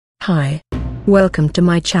Hi. Welcome to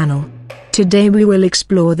my channel. Today we will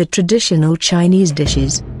explore the traditional Chinese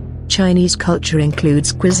dishes. Chinese culture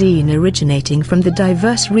includes cuisine originating from the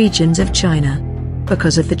diverse regions of China.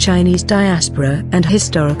 Because of the Chinese diaspora and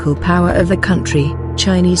historical power of the country,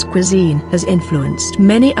 Chinese cuisine has influenced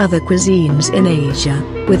many other cuisines in Asia,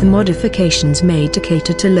 with modifications made to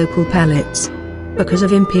cater to local palates. Because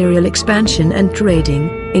of imperial expansion and trading,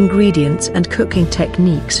 ingredients and cooking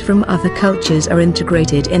techniques from other cultures are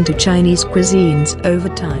integrated into Chinese cuisines over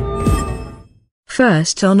time.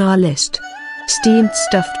 First on our list, steamed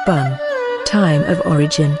stuffed bun. Time of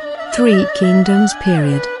origin, Three Kingdoms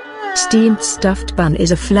period. Steamed stuffed bun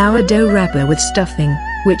is a flour dough wrapper with stuffing,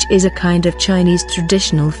 which is a kind of Chinese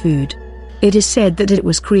traditional food. It is said that it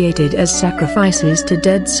was created as sacrifices to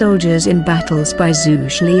dead soldiers in battles by Zhu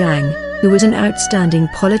Zhiliang, who was an outstanding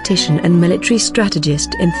politician and military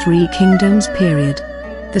strategist in Three Kingdoms period.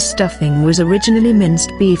 The stuffing was originally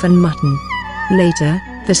minced beef and mutton. Later,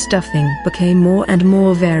 the stuffing became more and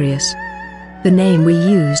more various. The name we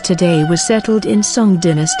use today was settled in Song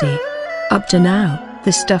Dynasty. Up to now,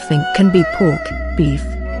 the stuffing can be pork, beef,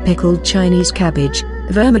 pickled Chinese cabbage,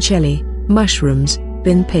 vermicelli, mushrooms,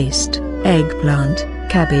 bean paste, eggplant,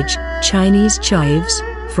 cabbage, Chinese chives,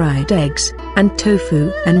 fried eggs, and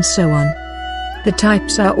tofu, and so on. The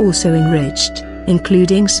types are also enriched,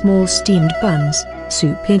 including small steamed buns,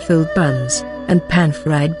 soup-filled buns, and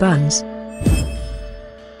pan-fried buns.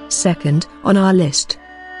 Second on our list,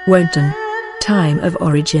 wonton. Time of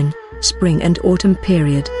origin, spring and autumn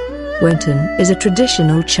period. Wonton is a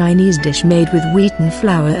traditional Chinese dish made with wheaten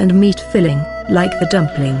flour and meat filling, like the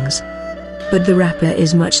dumplings. But the wrapper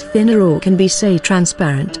is much thinner or can be say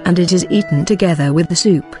transparent, and it is eaten together with the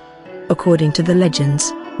soup. According to the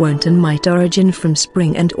legends, wonton might origin from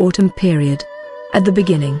spring and autumn period. At the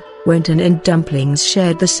beginning, wonton and dumplings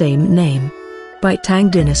shared the same name. By Tang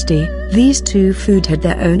Dynasty, these two food had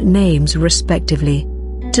their own names respectively.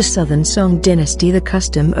 To Southern Song Dynasty, the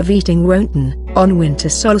custom of eating wonton on winter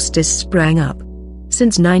solstice sprang up.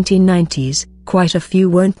 Since 1990s, quite a few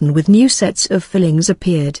wonton with new sets of fillings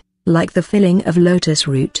appeared, like the filling of lotus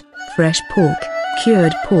root, fresh pork,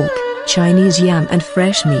 cured pork, Chinese yam and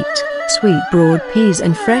fresh meat, sweet broad peas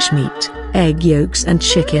and fresh meat, egg yolks and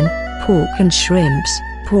chicken, pork and shrimps,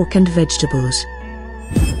 pork and vegetables.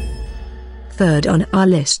 Third on our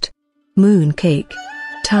list, moon cake.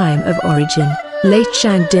 Time of origin, late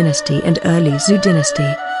Shang Dynasty and early Zhou Dynasty.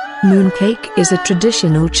 Moon cake is a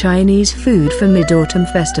traditional Chinese food for Mid-Autumn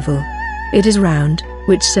Festival. It is round,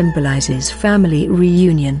 which symbolizes family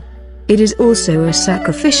reunion. It is also a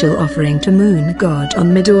sacrificial offering to Moon God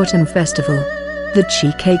on Mid-Autumn Festival. The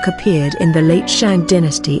Qi cake appeared in the late Shang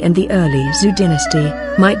Dynasty and the early Zhou Dynasty,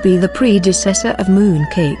 might be the predecessor of moon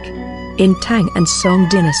cake. In Tang and Song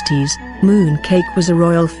dynasties, moon cake was a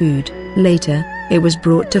royal food. Later, it was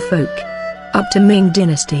brought to folk. Up to Ming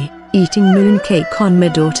Dynasty, eating moon cake on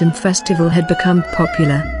Mid-Autumn Festival had become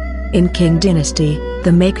popular. In Qing Dynasty,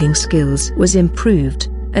 the making skills was improved,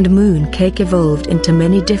 and moon cake evolved into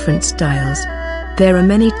many different styles. There are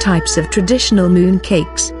many types of traditional moon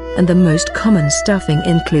cakes, and the most common stuffing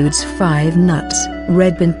includes 5 nuts,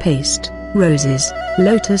 red bean paste, roses,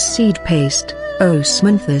 lotus seed paste,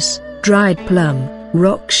 osmanthus, dried plum,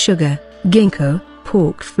 rock sugar, ginkgo,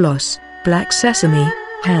 pork floss, black sesame,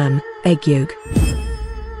 ham, egg yolk.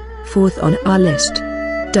 Fourth on our list,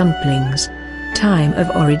 dumplings. Time of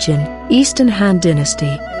origin, Eastern Han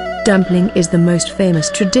Dynasty. Dumpling is the most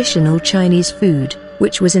famous traditional Chinese food,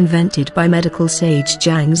 which was invented by medical sage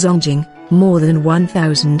Zhang Zongjing, more than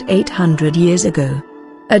 1,800 years ago.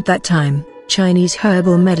 At that time, Chinese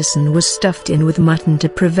herbal medicine was stuffed in with mutton to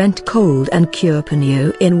prevent cold and cure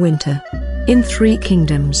ponyo in winter. In Three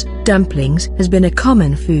Kingdoms, dumplings has been a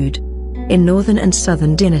common food. In northern and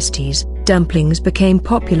southern dynasties, dumplings became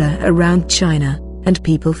popular around China, and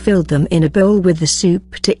people filled them in a bowl with the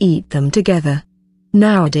soup to eat them together.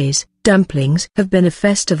 Nowadays, dumplings have been a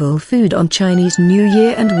festival food on Chinese New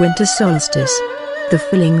Year and winter solstice. The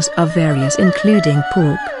fillings are various, including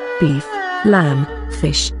pork, beef, lamb,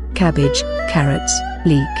 fish, cabbage, carrots,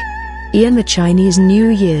 leek. In the Chinese New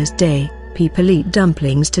Year's Day, people eat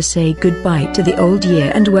dumplings to say goodbye to the old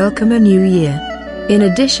year and welcome a new year. In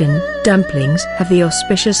addition, dumplings have the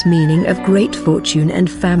auspicious meaning of great fortune and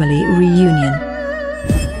family reunion.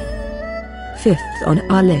 Fifth on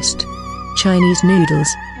our list, Chinese noodles.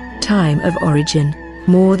 Time of origin,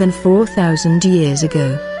 more than 4,000 years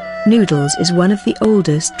ago. Noodles is one of the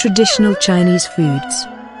oldest traditional Chinese foods.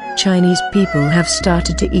 Chinese people have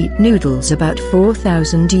started to eat noodles about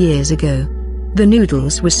 4,000 years ago. The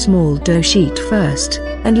noodles were small dough sheet first,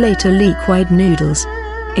 and later liquid noodles.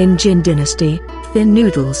 In Jin Dynasty, thin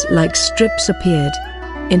noodles like strips appeared.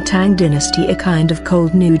 In Tang Dynasty, a kind of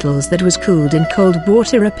cold noodles that was cooled in cold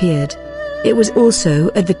water appeared. It was also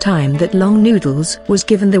at the time that long noodles was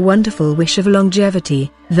given the wonderful wish of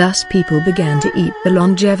longevity, thus people began to eat the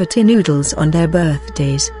longevity noodles on their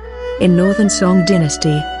birthdays. In Northern Song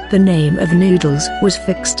Dynasty, the name of noodles was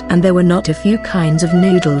fixed and there were not a few kinds of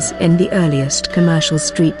noodles in the earliest commercial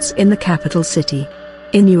streets in the capital city.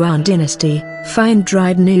 In Yuan Dynasty, fine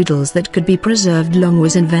dried noodles that could be preserved long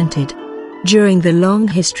was invented. During the long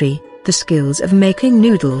history, the skills of making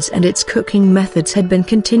noodles and its cooking methods had been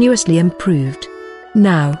continuously improved.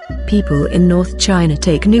 Now, people in North China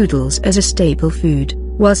take noodles as a staple food,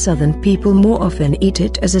 while southern people more often eat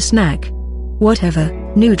it as a snack. Whatever,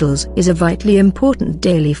 noodles is a vitally important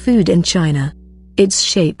daily food in China. Its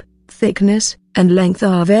shape, thickness, and length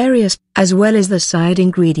are various, as well as the side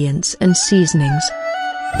ingredients and seasonings.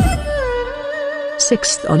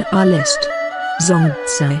 Sixth on our list.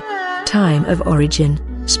 Zongcai. Time of origin,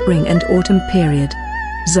 spring and autumn period.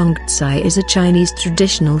 Zongcai is a Chinese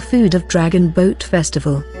traditional food of Dragon Boat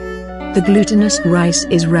Festival. The glutinous rice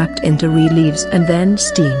is wrapped into reed leaves and then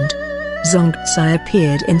steamed. Zongcai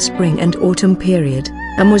appeared in spring and autumn period,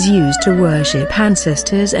 and was used to worship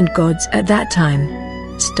ancestors and gods at that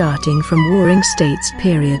time. Starting from Warring States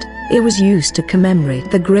period, it was used to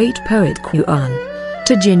commemorate the great poet Yuan.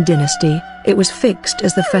 To Jin Dynasty, it was fixed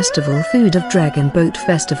as the festival food of Dragon Boat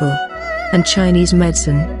Festival. And Chinese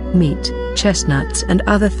medicine, meat, chestnuts and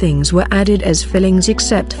other things were added as fillings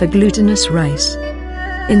except for glutinous rice.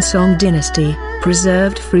 In Song Dynasty,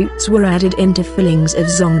 preserved fruits were added into fillings of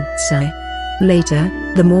zongcai.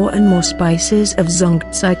 Later, the more and more spices of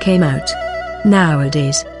zongcai came out.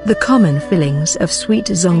 Nowadays, the common fillings of sweet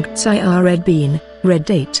zongcai are red bean, red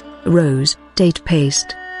date, rose, date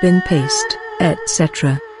paste, bean paste,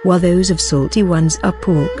 etc., while those of salty ones are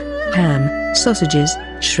pork, ham, sausages,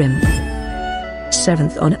 shrimp.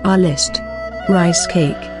 Seventh on our list. Rice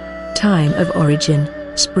cake. Time of origin,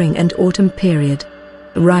 spring and autumn period.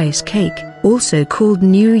 Rice cake, also called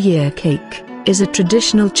New Year cake, is a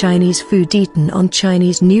traditional Chinese food eaten on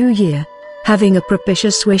Chinese New Year, having a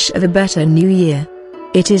propitious wish of a better new year.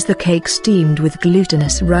 It is the cake steamed with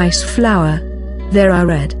glutinous rice flour. There are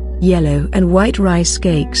red, yellow and white rice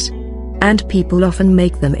cakes, and people often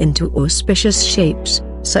make them into auspicious shapes,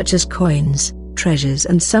 such as coins, treasures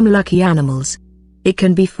and some lucky animals. It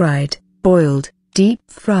can be fried, boiled,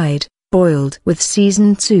 deep-fried, boiled with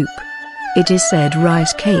seasoned soup. It is said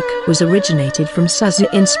rice cake was originated from Suzi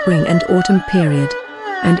in spring and autumn period.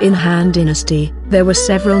 And in Han Dynasty, there were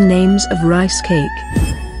several names of rice cake.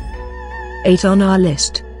 8 on our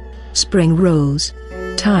list. Spring rolls.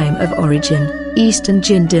 Time of origin, Eastern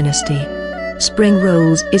Jin Dynasty. Spring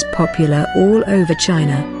rolls is popular all over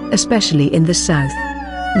China, especially in the south.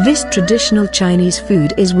 This traditional Chinese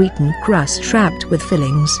food is wheaten crust wrapped with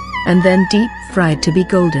fillings, and then deep-fried to be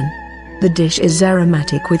golden. The dish is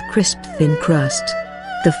aromatic with crisp thin crust.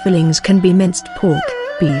 The fillings can be minced pork,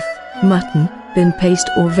 beef, mutton, bean paste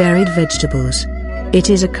or varied vegetables. It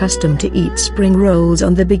is a custom to eat spring rolls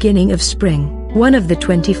on the beginning of spring, one of the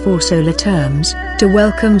 24 solar terms, to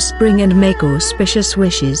welcome spring and make auspicious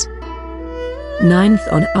wishes.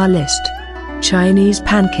 9th on our list. Chinese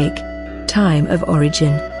pancake. Time of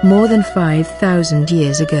origin, more than 5,000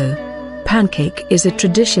 years ago. Pancake is a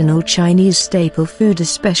traditional Chinese staple food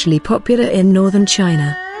especially popular in northern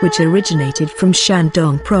China, which originated from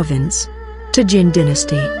Shandong province. To Jin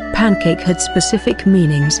Dynasty, pancake had specific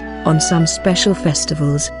meanings. On some special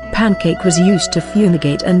festivals, pancake was used to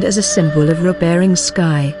fumigate and as a symbol of repairing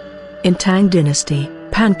sky. In Tang Dynasty,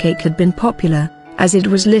 pancake had been popular, as it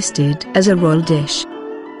was listed as a royal dish.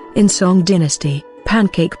 In Song Dynasty,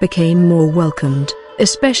 pancake became more welcomed,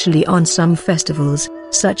 especially on some festivals,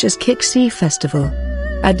 such as Qixi Festival.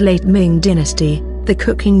 At late Ming Dynasty, the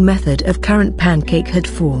cooking method of current pancake had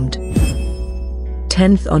formed.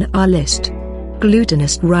 10th on our list.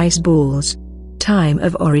 Glutinous rice balls. Time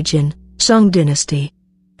of origin, Song Dynasty.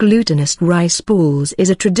 Glutinous rice balls is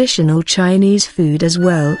a traditional Chinese food as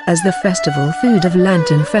well as the festival food of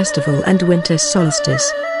Lantern Festival and Winter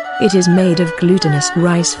Solstice. It is made of glutinous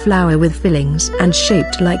rice flour with fillings and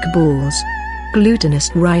shaped like balls. Glutinous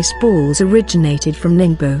rice balls originated from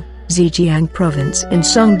Ningbo, Zhejiang province in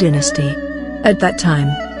Song Dynasty. At that time,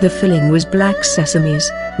 the filling was black sesames,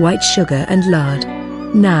 white sugar and lard.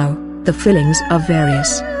 Now, the fillings are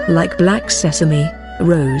various, like black sesame,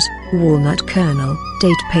 rose, walnut kernel,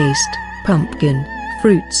 date paste, pumpkin,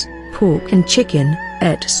 fruits, pork and chicken,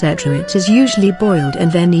 etc. It is usually boiled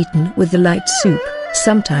and then eaten with the light soup.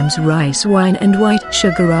 Sometimes rice wine and white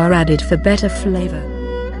sugar are added for better flavor.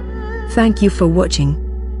 Thank you for watching.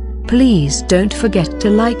 Please don't forget to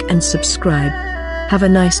like and subscribe. Have a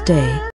nice day.